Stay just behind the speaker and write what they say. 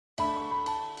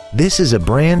This is a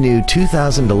brand new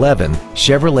 2011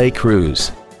 Chevrolet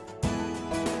Cruze.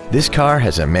 This car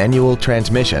has a manual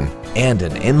transmission and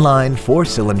an inline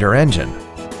 4-cylinder engine.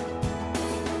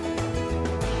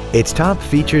 Its top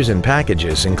features and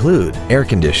packages include air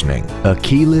conditioning, a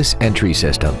keyless entry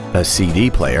system, a CD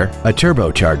player, a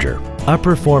turbocharger, a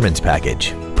performance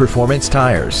package, performance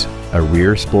tires, a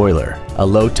rear spoiler, a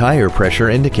low tire pressure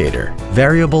indicator,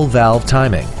 variable valve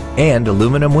timing, and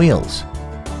aluminum wheels.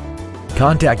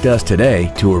 Contact us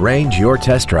today to arrange your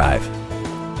test drive.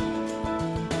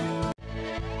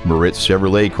 Moritz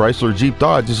Chevrolet Chrysler Jeep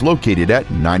Dodge is located at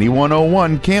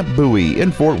 9101 Camp Bowie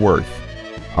in Fort Worth.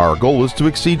 Our goal is to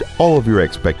exceed all of your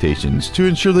expectations to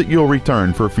ensure that you'll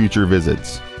return for future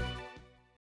visits.